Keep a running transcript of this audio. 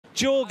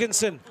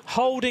Jorgensen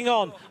holding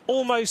on,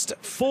 almost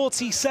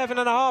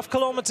 47.5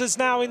 kilometres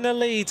now in the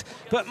lead.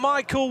 But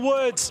Michael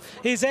Woods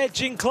is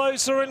edging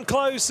closer and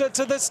closer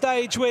to the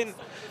stage win.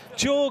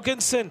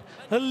 Jorgensen,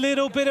 a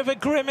little bit of a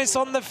grimace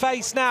on the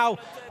face now.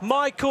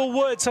 Michael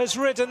Woods has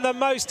ridden the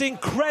most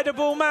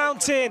incredible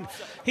mountain.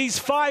 He's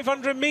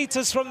 500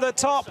 metres from the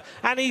top,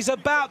 and he's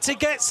about to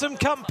get some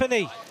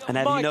company. And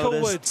have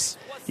Michael Woods.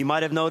 You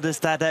might have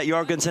noticed that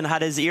Jorgensen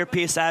had his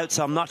earpiece out,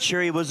 so I'm not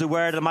sure he was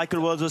aware that Michael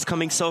Woods was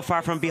coming so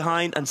far from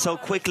behind and so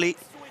quickly.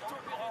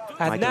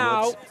 And Michael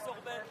now, Woods,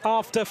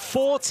 after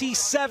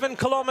 47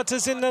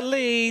 kilometres in the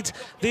lead,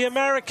 the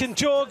American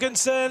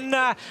Jorgensen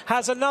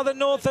has another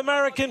North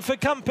American for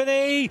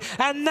company,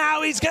 and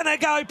now he's going to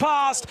go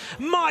past.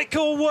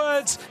 Michael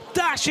Woods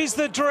dashes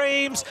the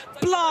dreams,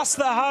 blasts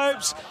the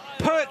hopes,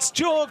 puts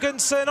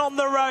Jorgensen on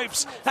the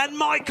ropes, and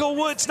Michael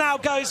Woods now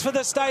goes for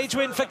the stage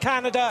win for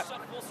Canada.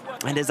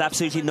 And there's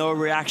absolutely no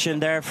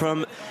reaction there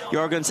from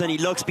Jorgensen. He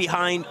looks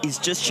behind, he's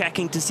just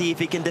checking to see if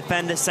he can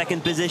defend the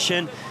second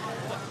position.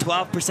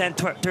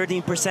 12%,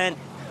 13%.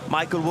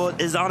 Michael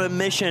Woods is on a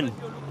mission.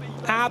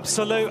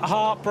 Absolute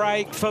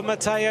heartbreak for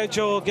Matteo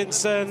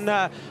Jorgensen.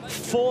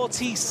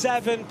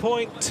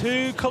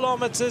 47.2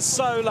 kilometres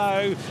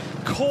solo,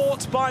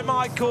 caught by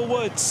Michael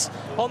Woods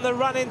on the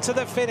run into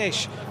the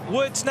finish.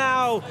 Woods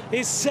now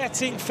is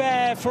setting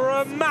fair for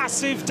a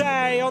massive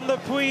day on the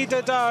Puy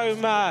de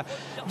Dôme.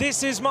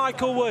 This is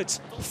Michael Woods,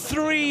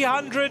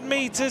 300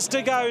 metres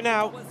to go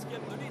now.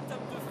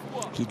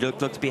 He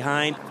looks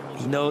behind.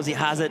 He knows he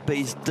has it, but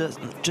he's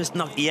just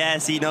not.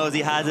 Yes, he knows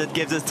he has it.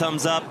 Gives us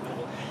thumbs up.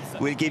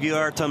 We'll give you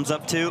our thumbs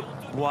up too.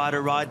 What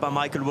a ride by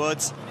Michael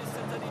Woods.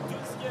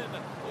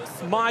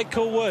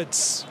 Michael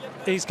Woods,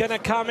 he's going to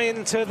come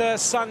into the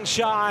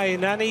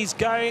sunshine, and he's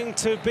going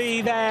to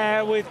be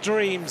there with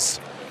dreams.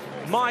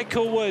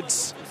 Michael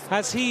Woods,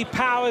 as he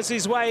powers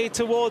his way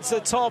towards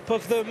the top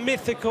of the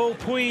mythical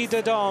Puy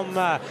de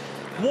Dôme.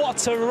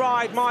 What a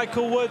ride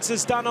Michael Woods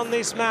has done on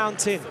this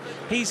mountain.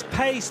 He's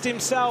paced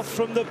himself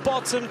from the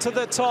bottom to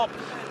the top,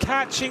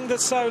 catching the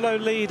solo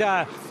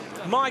leader.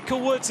 Michael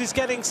Woods is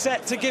getting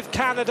set to give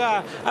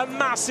Canada a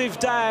massive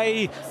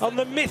day on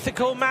the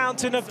mythical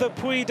mountain of the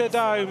Puy de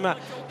Dôme.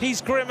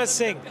 He's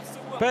grimacing,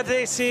 but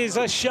this is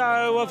a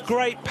show of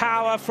great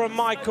power from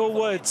Michael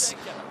Woods.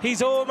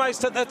 He's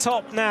almost at the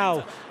top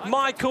now.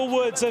 Michael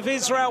Woods of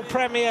Israel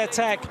Premier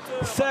Tech,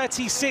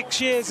 36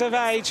 years of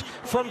age,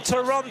 from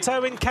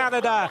Toronto in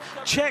Canada,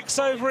 checks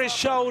over his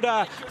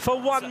shoulder for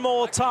one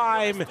more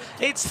time.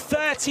 It's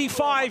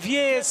 35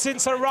 years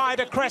since a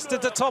rider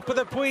crested the top of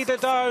the Puy de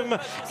Dôme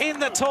in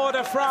the Tour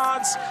de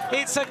France.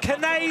 It's a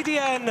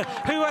Canadian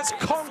who has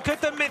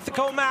conquered the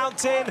mythical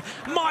mountain.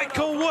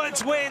 Michael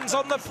Woods wins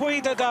on the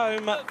Puy de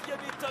Dôme.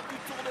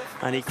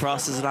 And he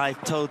crosses it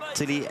out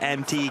totally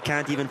empty. He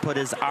can't even put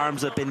his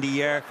arms up in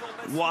the air.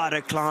 What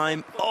a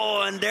climb.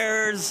 Oh, and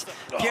there's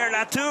Pierre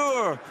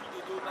Latour.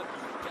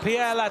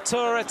 Pierre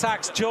Latour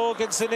attacks Jorgensen